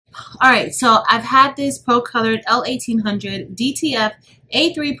All right, so I've had this Procolored L1800 DTF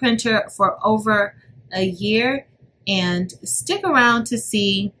A3 printer for over a year, and stick around to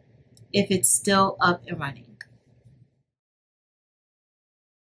see if it's still up and running.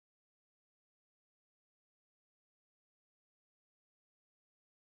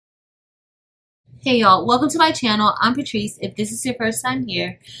 Hey y'all, welcome to my channel. I'm Patrice. If this is your first time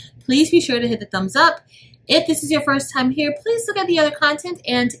here, please be sure to hit the thumbs up. If this is your first time here, please look at the other content,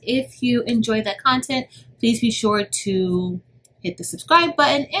 and if you enjoy that content, please be sure to hit the subscribe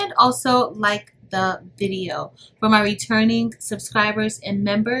button and also like the video. For my returning subscribers and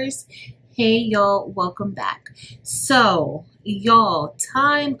members, hey y'all, welcome back. So y'all,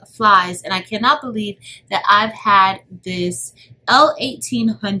 time flies, and I cannot believe that I've had this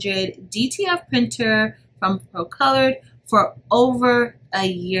L1800 DTF printer from Procolored for over a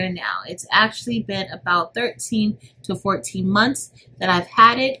year now. It's actually been about 13 to 14 months that I've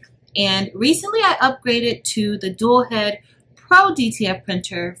had it, and recently I upgraded to the dual head Pro DTF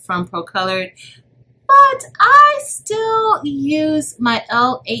printer from Procolored, but I still use my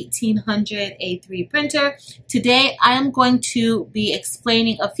L1800 A3 printer. Today I am going to be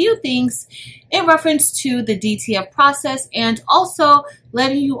explaining a few things in reference to the DTF process, and also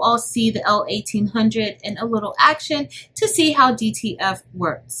letting you all see the L1800 in a little action to see how DTF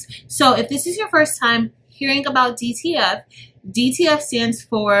works. So if this is your first time hearing about DTF, DTF stands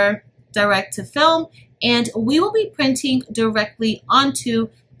for direct to film, and we will be printing directly onto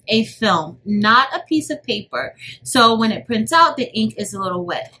a film, not a piece of paper. So when it prints out, the ink is a little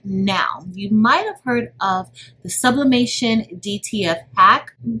wet. Now, you might have heard of the Sublimation DTF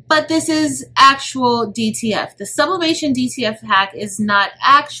hack, but this is actual DTF. The Sublimation DTF hack is not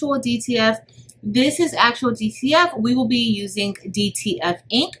actual DTF. This is actual DTF. We will be using DTF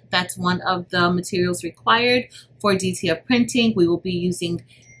ink. That's one of the materials required for DTF printing. We will be using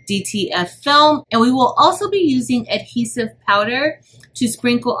DTF film, and we will also be using adhesive powder to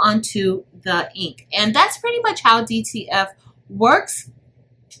sprinkle onto the ink. And that's pretty much how DTF works.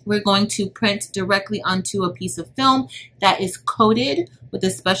 We're going to print directly onto a piece of film that is coated with a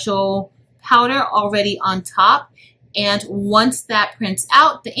special powder already on top. And once that prints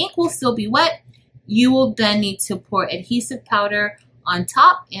out, the ink will still be wet. You will then need to pour adhesive powder on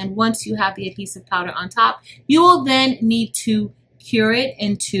top. And once you have the adhesive powder on top, you will then need to cure it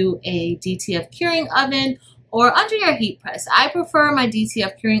into a DTF curing oven or under your heat press. I prefer my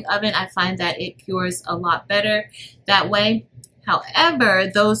DTF curing oven. I find that it cures a lot better that way. However,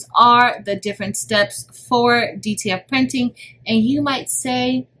 those are the different steps for DTF printing, and you might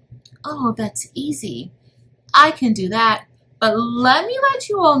say, oh, that's easy. I can do that. But let me let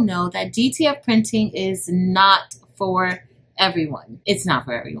you all know that DTF printing is not for everyone. It's not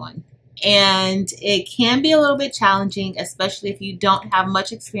for everyone. And it can be a little bit challenging, especially if you don't have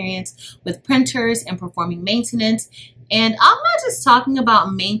much experience with printers and performing maintenance. And I'm not just talking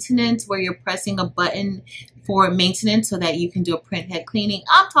about maintenance where you're pressing a button for maintenance so that you can do a print head cleaning.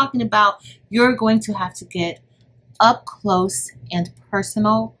 I'm talking about you're going to have to get up close and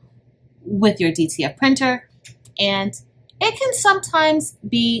personal with your DTF printer, and it can sometimes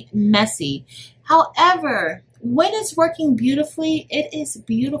be messy. However, when it's working beautifully, it is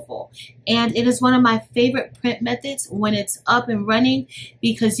beautiful. And it is one of my favorite print methods when it's up and running,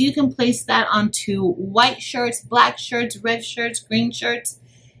 because you can place that onto white shirts, black shirts, red shirts, green shirts,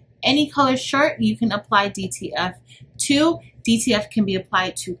 any color shirt you can apply DTF to. DTF can be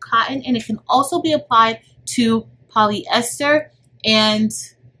applied to cotton, and it can also be applied to polyester. And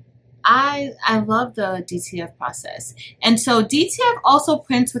I love the DTF process. And so DTF also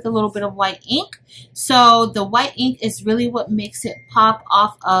prints with a little bit of white ink. So the white ink is really what makes it pop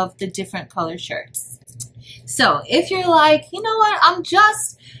off of the different color shirts. So if you're like, you know what, I'm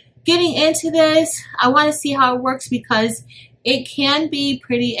just getting into this, I want to see how it works, because it can be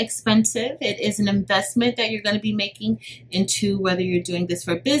pretty expensive. It is an investment that you're going to be making into whether you're doing this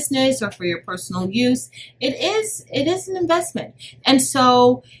for business or for your personal use. It is an investment. And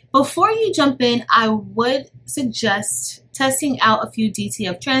so before you jump in, I would suggest testing out a few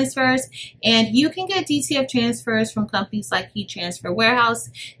DTF transfers. And you can get DTF transfers from companies like Heat Transfer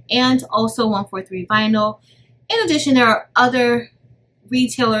Warehouse and also 143 Vinyl. In addition, there are other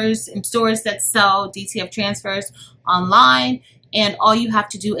retailers and stores that sell DTF transfers online, and all you have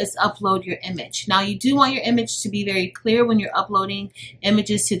to do is upload your image. Now, you do want your image to be very clear when you're uploading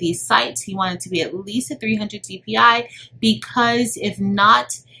images to these sites. You want it to be at least a 300 dpi, because if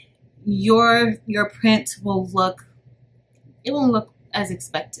not, your print will look, it won't look as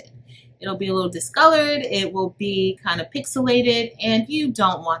expected. It'll be a little discolored, it will be kind of pixelated, and you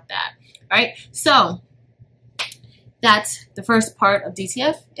don't want that, right? So that's the first part of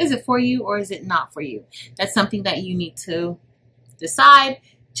DTF. Is it for you or is it not for you? That's something that you need to decide.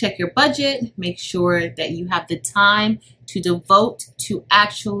 Check your budget. Make sure that you have the time to devote to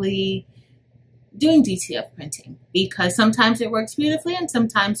actually doing DTF printing, because sometimes it works beautifully and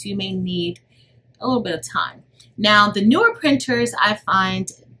sometimes you may need a little bit of time. Now, the newer printers, I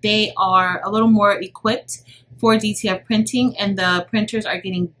find they are a little more equipped for DTF printing, and the printers are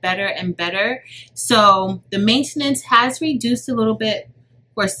getting better and better. So the maintenance has reduced a little bit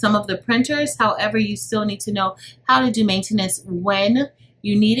for some of the printers. However, you still need to know how to do maintenance when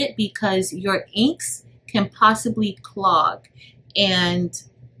you need it, because your inks can possibly clog, and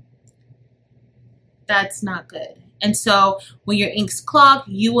that's not good. And so when your inks clog,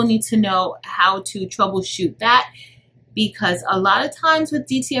 you will need to know how to troubleshoot that, because a lot of times with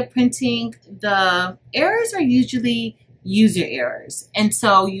DTF printing, the errors are usually user errors. And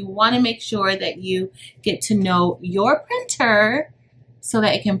so you want to make sure that you get to know your printer so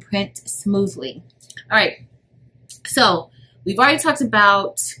that it can print smoothly. All right, so we've already talked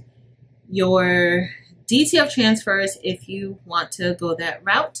about your DTF transfers if you want to go that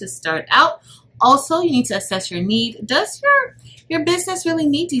route to start out. Also, you need to assess your need. Does your business really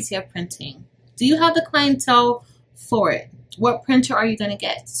need DTF printing? Do you have the clientele for it? What printer are you going to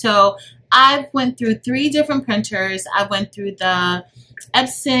get? So I went through 3 different printers. I went through the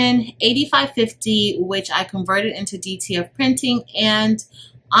Epson 8550, which I converted into DTF printing, and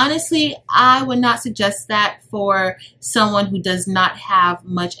honestly, I would not suggest that for someone who does not have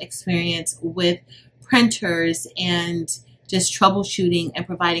much experience with printers and just troubleshooting and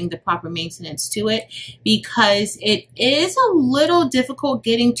providing the proper maintenance to it, because it is a little difficult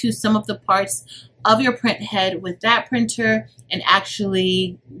getting to some of the parts of your print head with that printer and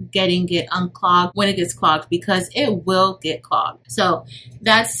actually getting it unclogged when it gets clogged, because it will get clogged. So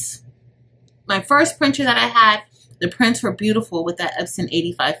that's my first printer that I had. The prints were beautiful with that Epson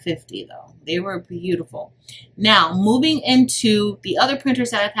 8550 though. They were beautiful. Now, moving into the other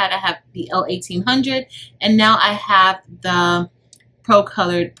printers that I've had, I have the L1800, and now I have the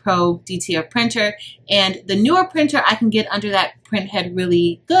Procolored Pro DTF printer. And the newer printer, I can get under that print head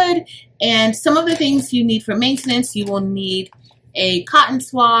really good. And some of the things you need for maintenance, you will need a cotton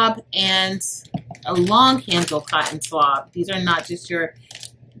swab and a long handle cotton swab. These are not just your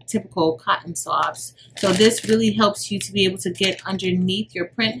typical cotton swabs. So this really helps you to be able to get underneath your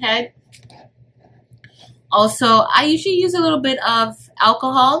print head. Also, I usually use a little bit of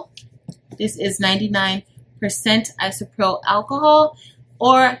alcohol. This is 99% isopropyl alcohol,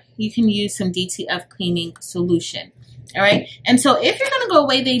 or you can use some DTF cleaning solution. All right, and so if you're going to go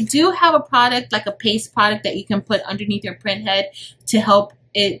away, they do have a product, like a paste product, that you can put underneath your print head to help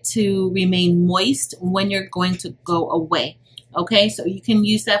it to remain moist when you're going to go away. Okay, so you can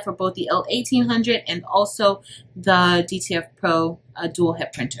use that for both the L1800 and also the DTF Pro dual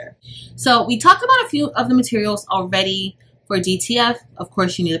head printer. So we talked about a few of the materials already for DTF. Of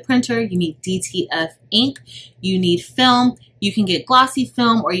course, you need a printer, you need DTF ink, you need film. You can get glossy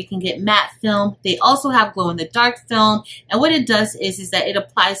film or you can get matte film. They also have glow-in-the-dark film. And what it does is that it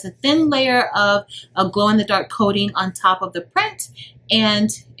applies a thin layer of a glow-in-the-dark coating on top of the print, and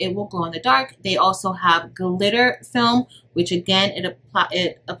it will glow in the dark. They also have glitter film, which again,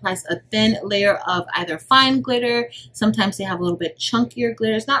 it applies a thin layer of either fine glitter. Sometimes they have a little bit chunkier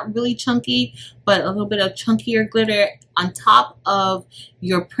glitter. It's not really chunky, but a little bit of chunkier glitter on top of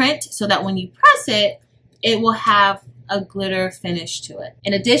your print so that when you press it, it will have a glitter finish to it.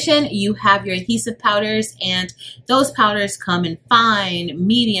 In addition, you have your adhesive powders, and those powders come in fine,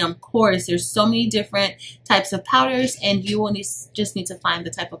 medium, coarse. There's so many different types of powders, and you will just need to find the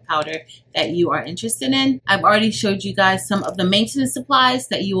type of powder that you are interested in. I've already showed you guys some of the maintenance supplies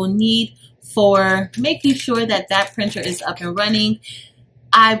that you will need for making sure that that printer is up and running.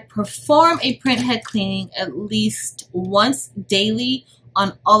 I perform a print head cleaning at least once daily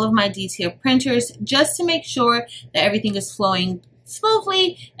on all of my DTF printers, just to make sure that everything is flowing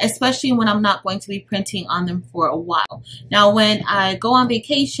smoothly, especially when I'm not going to be printing on them for a while. Now, when I go on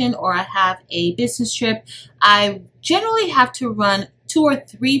vacation or I have a business trip, I generally have to run 2 or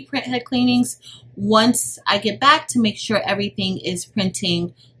 3 print head cleanings once I get back to make sure everything is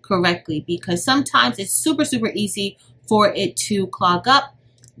printing correctly, because sometimes it's super easy for it to clog up.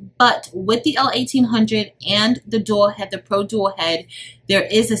 But with the L1800 and the dual head, the Pro dual head, there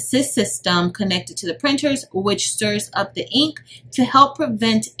is a assist system connected to the printers, which stirs up the ink to help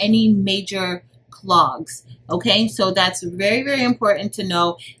prevent any major clogs. Okay, so that's very important to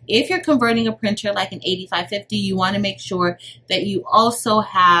know. If you're converting a printer like an 8550, you want to make sure that you also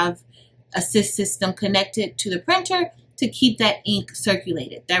have assist system connected to the printer to keep that ink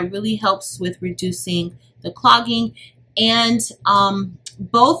circulated. That really helps with reducing the clogging. And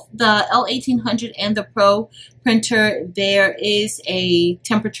both the L1800 and the Pro printer, there is a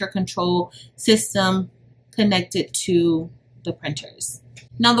temperature control system connected to the printers.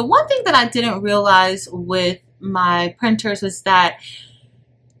 Now, the one thing that I didn't realize with my printers was that,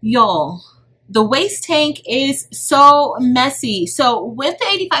 y'all, the waste tank is so messy. So with the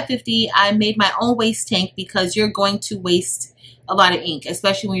 8550, I made my own waste tank because you're going to waste a lot of ink,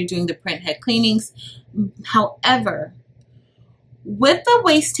 especially when you're doing the print head cleanings. However, with the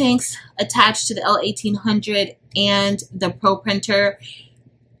waste tanks attached to the L1800 and the Pro printer,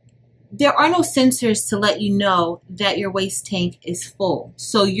 there are no sensors to let you know that your waste tank is full.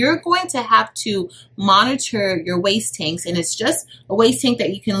 So you're going to have to monitor your waste tanks, and it's just a waste tank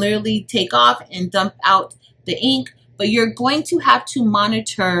that you can literally take off and dump out the ink, but you're going to have to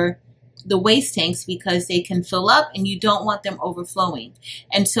monitor the waste tanks because they can fill up and you don't want them overflowing.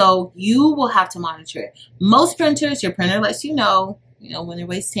 And so you will have to monitor it. Most printers, your printer lets you know when your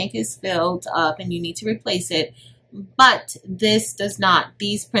waste tank is filled up and you need to replace it. But this does not.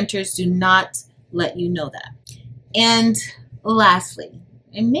 These printers do not let you know that. And lastly,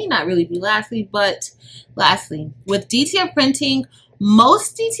 it may not really be lastly, but lastly, with DTF printing,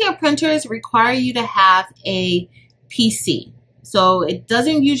 most DTF printers require you to have a PC. So it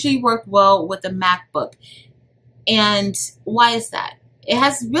doesn't usually work well with a MacBook. And why is that? It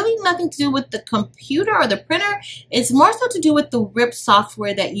has really nothing to do with the computer or the printer. It's more so to do with the RIP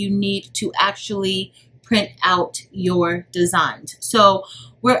software that you need to actually print out your designs. So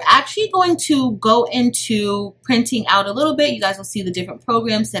we're actually going to go into printing out a little bit. You guys will see the different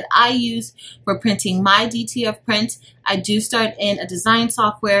programs that I use for printing my DTF print. I do start in a design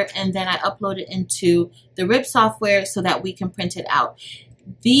software and then I upload it into the RIP software so that we can print it out.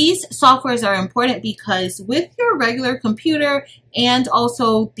 These softwares are important because with your regular computer and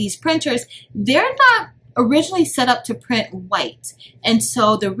also these printers, they're not originally set up to print white. And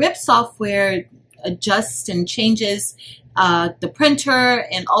so the RIP software adjusts and changes the printer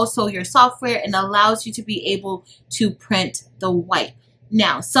and also your software and allows you to be able to print the white.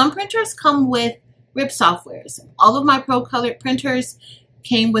 Now, some printers come with RIP softwares. All of my Procolored printers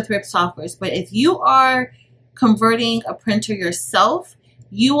came with RIP softwares, but if you are converting a printer yourself,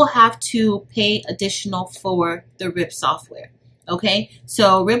 you will have to pay additional for the RIP software. Okay,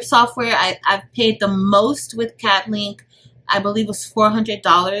 so RIP software, I've paid the most with CatLink. I believe it was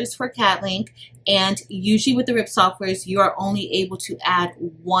 $400 for CatLink. And usually with the RIP softwares, you are only able to add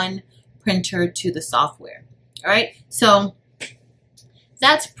one printer to the software. All right, so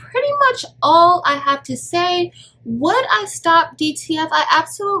that's pretty much all I have to say. Would I stop DTF? I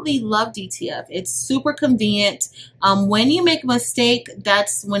absolutely love DTF. It's super convenient. When you make a mistake,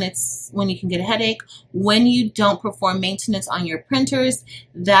 that's when you can get a headache. When you don't perform maintenance on your printers,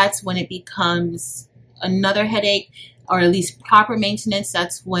 that's when it becomes another headache, or at least proper maintenance.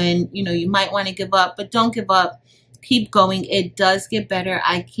 That's when you might want to give up, but don't give up. Keep going. It does get better.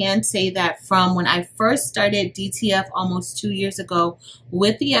 I can say that from when I first started DTF almost 2 years ago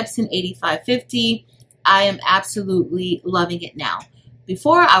with the Epson 8550, I am absolutely loving it now.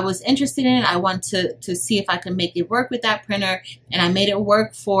 Before, I was interested in it. I wanted to see if I could make it work with that printer, and I made it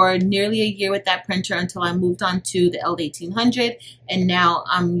work for nearly a year with that printer until I moved on to the L1800, and now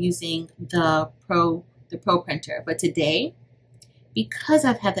I'm using the Pro printer. But today, because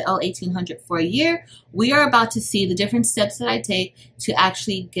I've had the L1800 for a year, we are about to see the different steps that I take to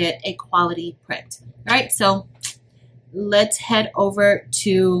actually get a quality print. All right, so let's head over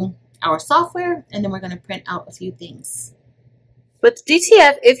to our software and then we're going to print out a few things. With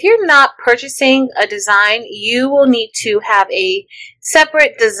DTF, if you're not purchasing a design, you will need to have a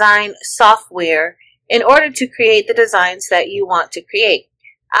separate design software in order to create the designs that you want to create.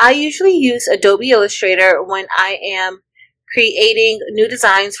 I usually use Adobe Illustrator when I am creating new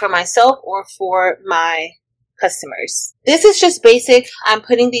designs for myself or for my customers. This is just basic. I'm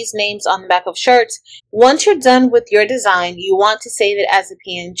putting these names on the back of shirts. Once you're done with your design, you want to save it as a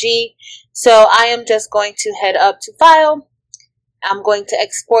PNG. So I am just going to head up to File. I'm going to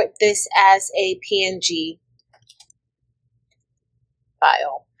export this as a PNG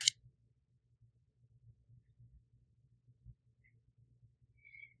file.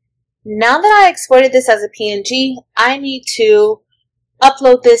 Now that I exported this as a PNG, I need to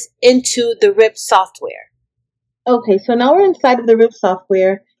upload this into the RIP software. Okay, so now we're inside of the RIP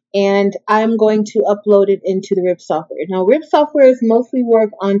software, and I'm going to upload it into the RIP software. Now, RIP software is mostly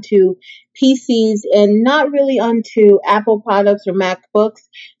work onto PCs and not really onto Apple products or MacBooks.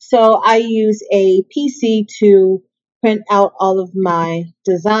 So I use a PC to print out all of my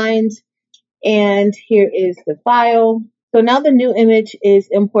designs. And here is the file. So now the new image is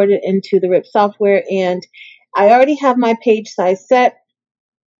imported into the RIP software, and I already have my page size set,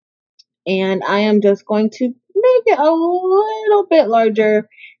 and I am just going to make it a little bit larger.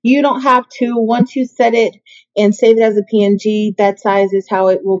 You don't have to. Once you set it and save it as a PNG, that size is how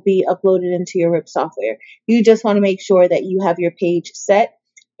it will be uploaded into your RIP software. You just want to make sure that you have your page set.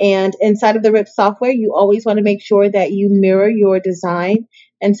 And inside of the RIP software, you always want to make sure that you mirror your design.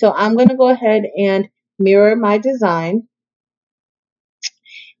 And so I'm going to go ahead and mirror my design.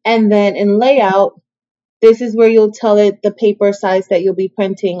 And then in layout, this is where you'll tell it the paper size that you'll be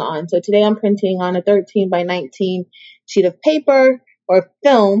printing on. So today I'm printing on a 13 by 19 sheet of paper or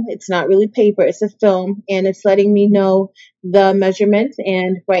film. It's not really paper, it's a film, and it's letting me know the measurement.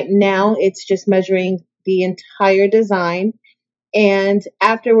 And right now it's just measuring the entire design. And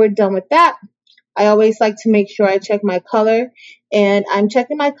after we're done with that, I always like to make sure I check my color. And I'm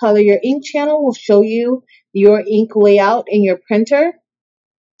checking my color. Your ink channel will show you your ink layout in your printer.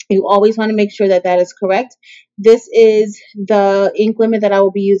 You always want to make sure that that is correct. This is the ink limit that I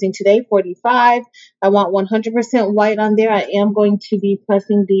will be using today, 45. I want 100% white on there. I am going to be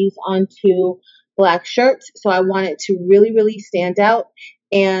pressing these onto black shirts, so I want it to really, really stand out.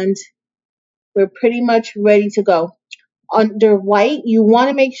 And we're pretty much ready to go. Under white, you want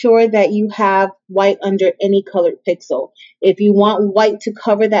to make sure that you have white under any colored pixel. If you want white to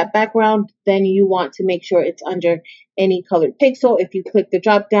cover that background, then you want to make sure it's under any colored pixel. If you click the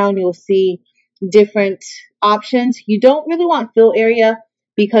drop down, you'll see different options. You don't really want fill area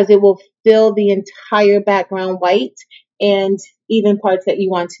because it will fill the entire background white and even parts that you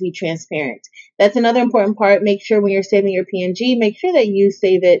want to be transparent. That's another important part. Make sure when you're saving your PNG, make sure that you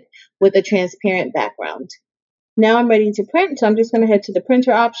save it with a transparent background. Now I'm ready to print, so I'm just going to head to the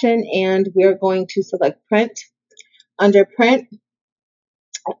printer option and we're going to select print. Under print,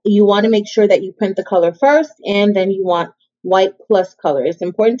 you want to make sure that you print the color first, and then you want white plus color. It's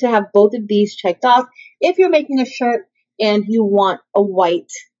important to have both of these checked off if you're making a shirt and you want a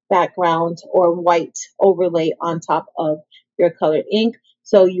white background or white overlay on top of your colored ink.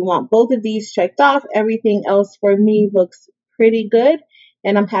 So you want both of these checked off. Everything else for me looks pretty good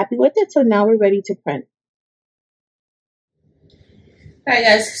and I'm happy with it. So now we're ready to print. All right,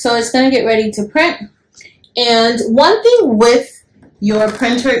 guys, so it's going to get ready to print. And one thing with your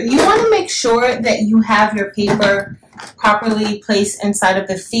printer, you want to make sure that you have your paper properly placed inside of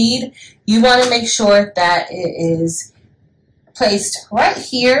the feed. You want to make sure that it is placed right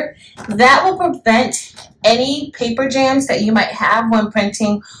here. That will prevent any paper jams that you might have when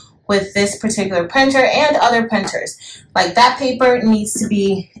printing with this particular printer and other printers. Like that paper needs to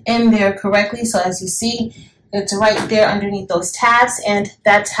be in there correctly. So as you see, it's right there underneath those tabs, and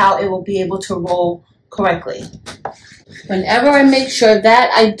that's how it will be able to roll correctly. Whenever I make sure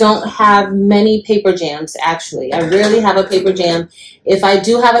that I don't have many paper jams, actually, I rarely have a paper jam. If I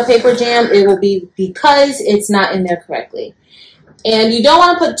do have a paper jam, it will be because it's not in there correctly. And you don't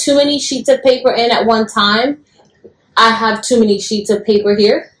want to put too many sheets of paper in at one time. I have too many sheets of paper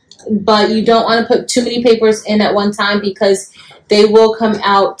here, but you don't want to put too many papers in at one time because they will come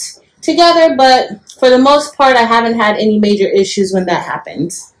out together. But for the most part, I haven't had any major issues when that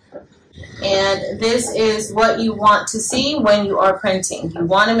happens. And this is what you want to see when you are printing. You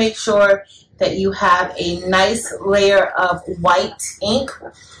want to make sure that you have a nice layer of white ink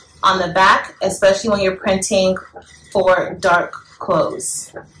on the back, especially when you're printing for dark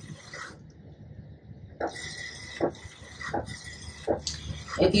clothes.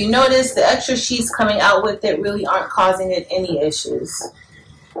 If you notice, the extra sheets coming out with it really aren't causing it any issues.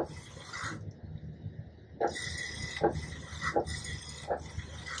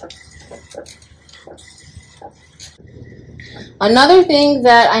 Another thing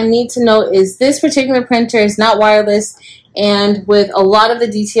that I need to note is this particular printer is not wireless, and with a lot of the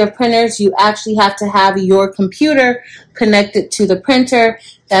DTF printers, you actually have to have your computer connected to the printer.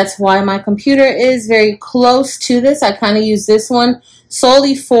 That's why my computer is very close to this. I kind of use this one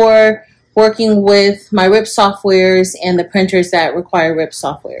solely for working with my RIP softwares and the printers that require RIP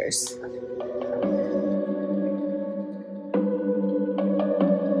softwares.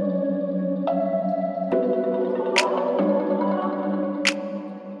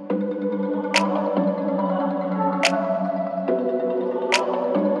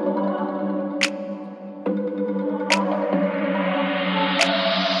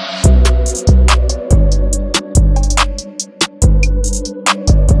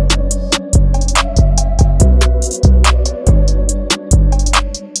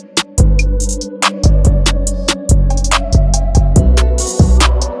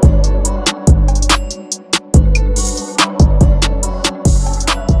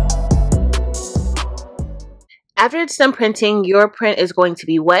 After it's done printing, your print is going to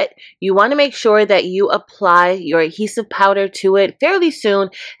be wet. You want to make sure that you apply your adhesive powder to it fairly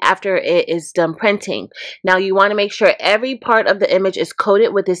soon after it is done printing. Now you want to make sure every part of the image is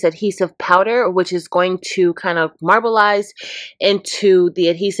coated with this adhesive powder, which is going to kind of marbleize into the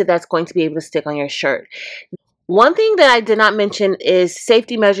adhesive that's going to be able to stick on your shirt. One thing that I did not mention is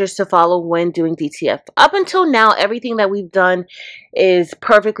safety measures to follow when doing DTF. Up until now, everything that we've done is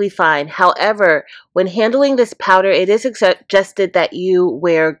perfectly fine. However, when handling this powder, it is suggested that you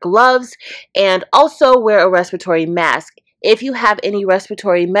wear gloves and also wear a respiratory mask. If you have any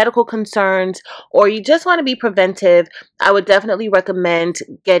respiratory medical concerns or you just want to be preventive, I would definitely recommend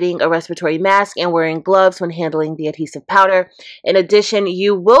getting a respiratory mask and wearing gloves when handling the adhesive powder. In addition,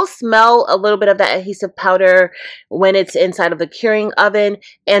 you will smell a little bit of that adhesive powder when it's inside of the curing oven.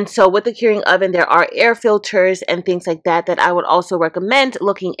 And so with the curing oven, there are air filters and things like that that I would also recommend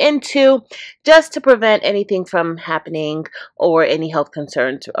looking into just to prevent anything from happening or any health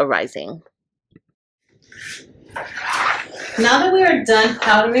concerns arising. Now that we are done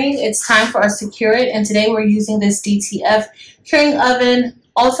powdering, it's time for us to cure it, and today we're using this DTF curing oven,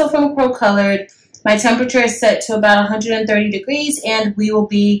 also from Procolored. My temperature is set to about 130 degrees, and we will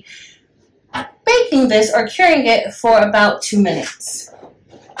be baking this or curing it for about 2 minutes.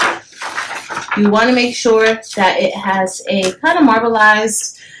 You want to make sure that it has a kind of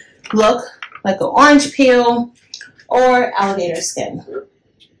marbleized look, like an orange peel or alligator skin.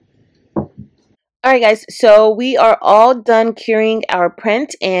 Alright guys, so we are all done curing our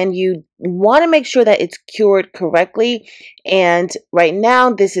print, and you want to make sure that it's cured correctly. And right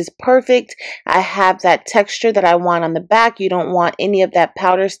now this is perfect. I have that texture that I want on the back. You don't want any of that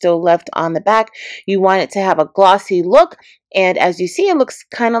powder still left on the back. You want it to have a glossy look, and as you see, it looks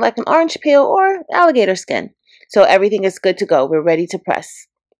kind of like an orange peel or alligator skin. So everything is good to go. We're ready to press.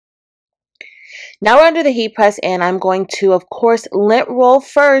 Now we're under the heat press, and I'm going to, of course, lint roll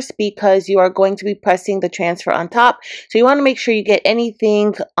first because you are going to be pressing the transfer on top. So you want to make sure you get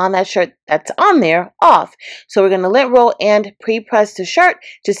anything on that shirt that's on there off. So we're going to lint roll and pre-press the shirt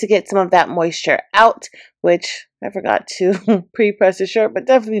just to get some of that moisture out, which I forgot to pre-press the shirt, but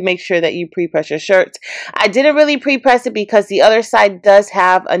definitely make sure that you pre-press your shirts. I didn't really pre-press it because the other side does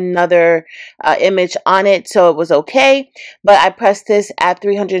have another image on it, so it was okay. But I pressed this at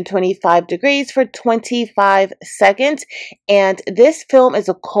 325 degrees for 25 seconds, and this film is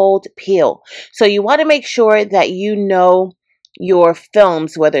a cold peel. So you want to make sure that you know your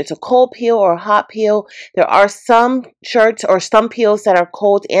films, whether it's a cold peel or a hot peel. There are some shirts or some peels that are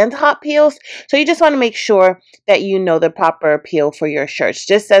cold and hot peels, so you just want to make sure that you know the proper peel for your shirts,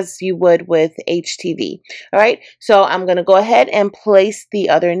 just as you would with HTV. All right, so I'm going to go ahead and place the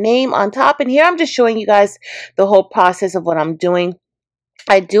other name on top, and here I'm just showing you guys the whole process of what I'm doing.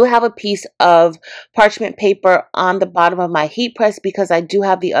 I do have a piece of parchment paper on the bottom of my heat press because I do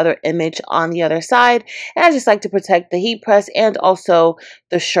have the other image on the other side, and I just like to protect the heat press and also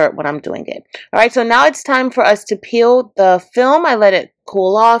the shirt when I'm doing it. All right, so now it's time for us to peel the film. I let it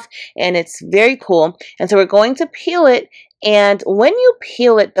cool off, and it's very cool, and so we're going to peel it. And when you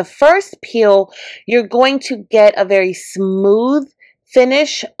peel it, the first peel, you're going to get a very smooth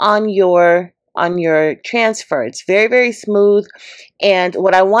finish on your transfer. It's very, very smooth. And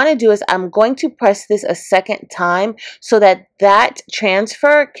what I want to do is I'm going to press this a second time so that that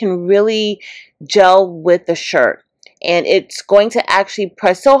transfer can really gel with the shirt. And it's going to actually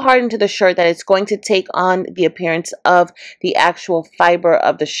press so hard into the shirt that it's going to take on the appearance of the actual fiber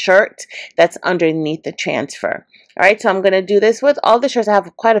of the shirt that's underneath the transfer. All right, so I'm going to do this with all the shirts. I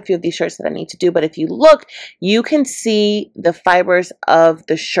have quite a few of these shirts that I need to do, but if you look, you can see the fibers of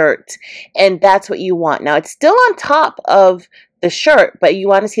the shirt, and that's what you want. Now, it's still on top of the shirt, but you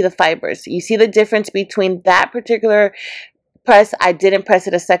want to see the fibers. You see the difference between that particular press. I didn't press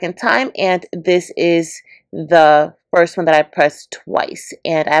it a second time, and this is the first one that I pressed twice,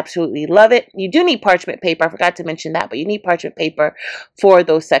 and I absolutely love it. You do need parchment paper. I forgot to mention that, but you need parchment paper for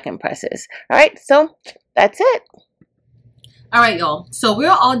those second presses. All right, so that's it. All right, y'all. So we're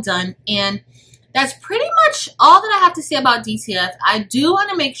all done, and that's pretty much all that I have to say about DTF. I do want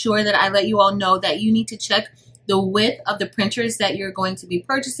to make sure that I let you all know that you need to check the width of the printers that you're going to be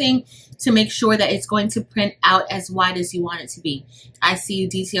purchasing to make sure that it's going to print out as wide as you want it to be. I see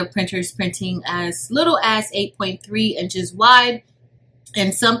DTF printers printing as little as 8.3 inches wide,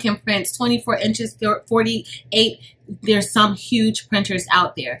 and some can print 24 inches, 48. There's some huge printers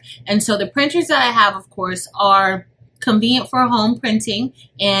out there. And so the printers that I have, of course, are convenient for home printing,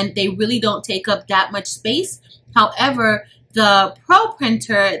 and they really don't take up that much space. However, the Pro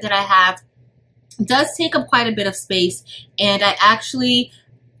printer that I have does take up quite a bit of space, and I actually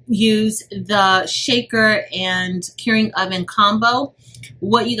use the shaker and curing oven combo.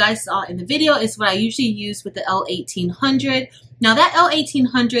 What you guys saw in the video is what I usually use with the L1800. Now that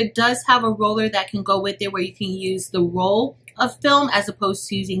L1800 does have a roller that can go with it where you can use the roll of film as opposed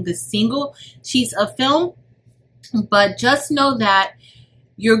to using the single sheets of film. But just know that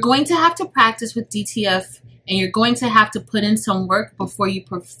you're going to have to practice with DTF and you're going to have to put in some work before you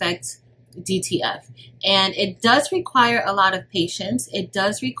perfect DTF. And it does require a lot of patience. It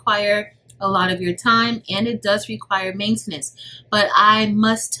does require a lot of your time, and it does require maintenance. But I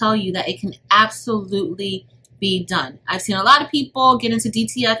must tell you that it can absolutely be done. I've seen a lot of people get into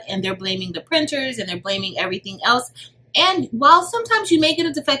DTF and they're blaming the printers and they're blaming everything else. And while sometimes you may get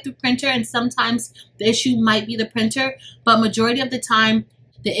a defective printer and sometimes the issue might be the printer, but majority of the time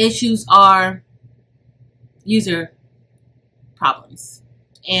the issues are user problems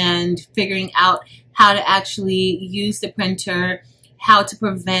and figuring out how to actually use the printer, how to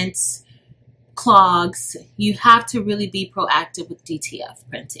prevent clogs. You have to really be proactive with DTF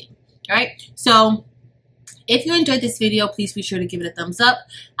printing. All right, so if you enjoyed this video, please be sure to give it a thumbs up.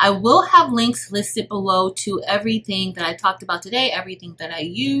 I will have links listed below to everything that I talked about today, everything that I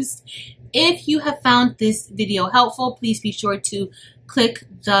used. If you have found this video helpful, please be sure to click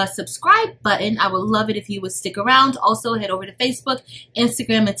the subscribe button. I would love it if you would stick around. Also, head over to Facebook,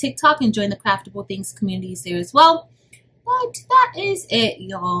 Instagram, and TikTok and join the Craftable Things communities there as well. But that is it,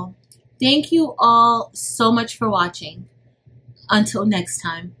 y'all. Thank you all so much for watching. Until next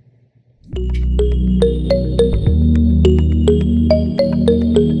time.